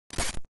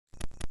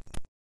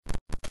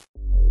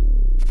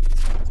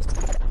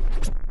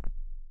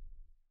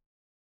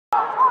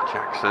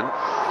Jackson,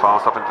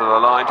 fast up into the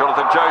line,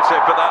 Jonathan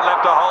Joseph, but that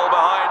left a hole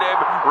behind him.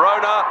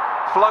 Rona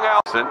flung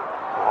out.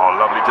 Oh,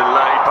 lovely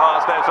delayed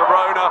pass there to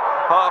Rona,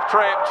 half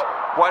tripped,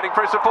 waiting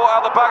for his support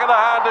out the back of the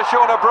hand to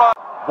Shauna Bright.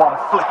 One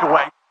flick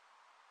away.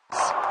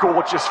 It's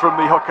gorgeous from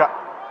the hooker.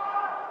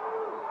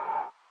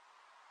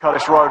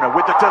 Curtis Rona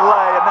with the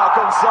delay, and now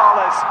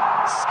Gonzalez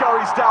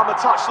scurries down the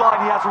touchline.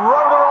 He has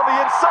Rona on the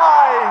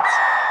inside,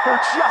 who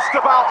just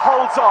about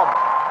holds on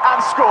and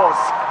scores.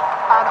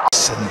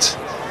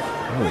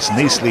 And it's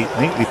neatly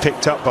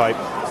picked up by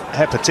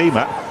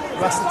Hepatima.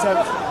 Last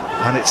attempt.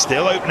 And it's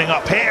still opening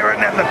up here,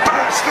 and then the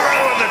burst through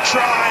and the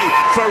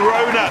try for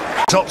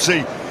Rona.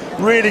 Topsy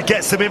really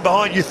gets them in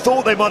behind. You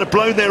thought they might have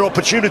blown their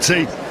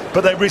opportunity,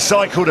 but they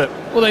recycled it.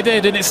 Well, they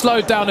did, and it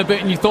slowed down a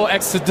bit, and you thought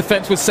Exeter's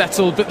defence was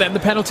settled, but then the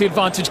penalty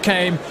advantage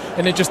came,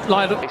 and it just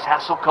lined up. It's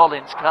Hassel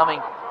Collins coming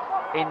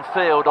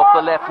infield off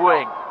the left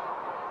wing.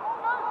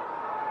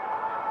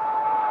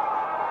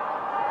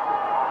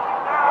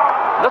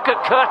 Look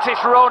at Curtis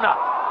Rona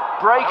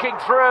breaking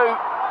through,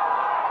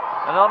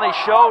 and on his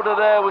shoulder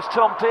there was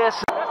Tom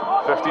Pearson.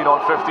 15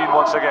 on 15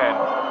 once again.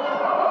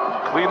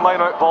 Clean line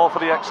out ball for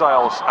the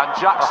Exiles, and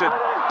Jackson,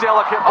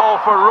 delicate ball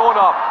for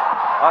Rona,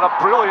 and a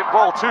brilliant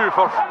ball too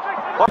for...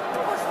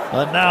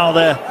 And now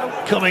they're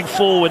coming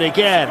forward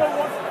again.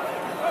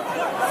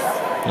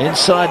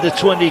 Inside the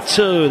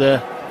 22,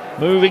 they're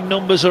moving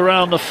numbers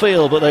around the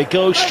field, but they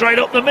go straight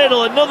up the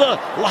middle. Another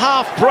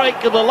half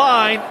break of the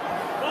line.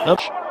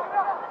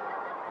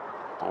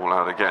 Ball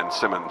out again,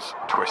 Simmons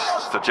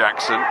twists to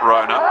Jackson,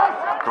 Rona,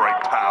 great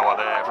power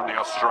there from the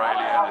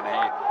Australian, and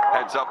he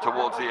heads up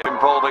towards the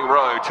involving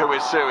row to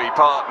Isui.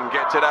 Parton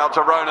gets it out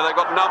to Rona, they've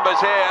got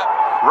numbers here.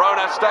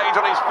 Rona stays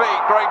on his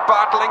feet, great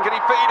battling, can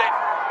he feed it?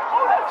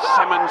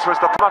 Simmons was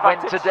the...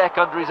 Went to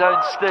deck under his own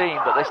steam,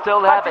 but they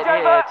still have it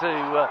here to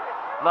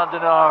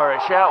London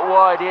Irish. Out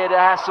wide here to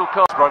Hassel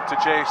Collins. Run to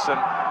Jason,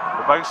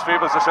 the bounce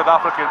favours the South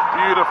African.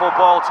 Beautiful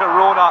ball to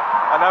Rona,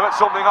 and now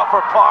it's opening up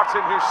for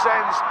Parton, who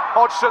sends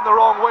Hodgson the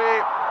wrong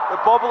way. The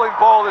bobbling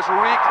ball is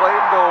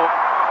reclaimed though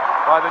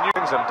by the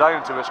Newings, and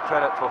down to his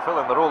credit,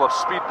 fulfilling the role of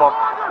speed bump.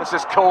 This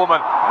is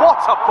Coleman.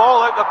 What a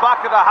ball out the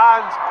back of the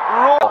hand.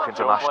 Rona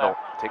International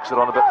takes it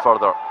on a bit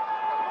further.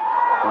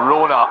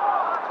 Rona.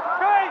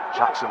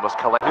 Jackson was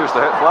collected. Here's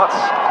the hit flats.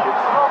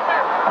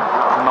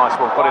 Nice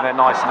one, got in there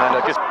nice, and then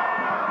just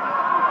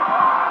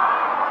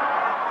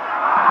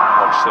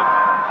Hodgson.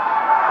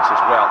 This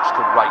is Welch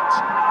to right.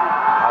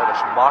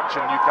 Irish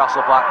marching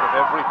Newcastle back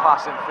with every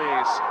passing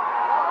phase.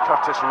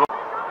 Curtis Rona.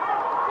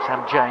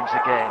 Sam James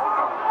again.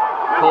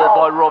 Called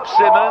by Rob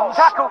Simmons.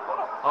 Tackle.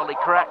 Ollie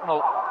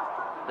Cracknell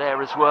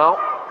there as well.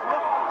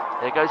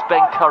 There goes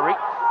Ben Curry.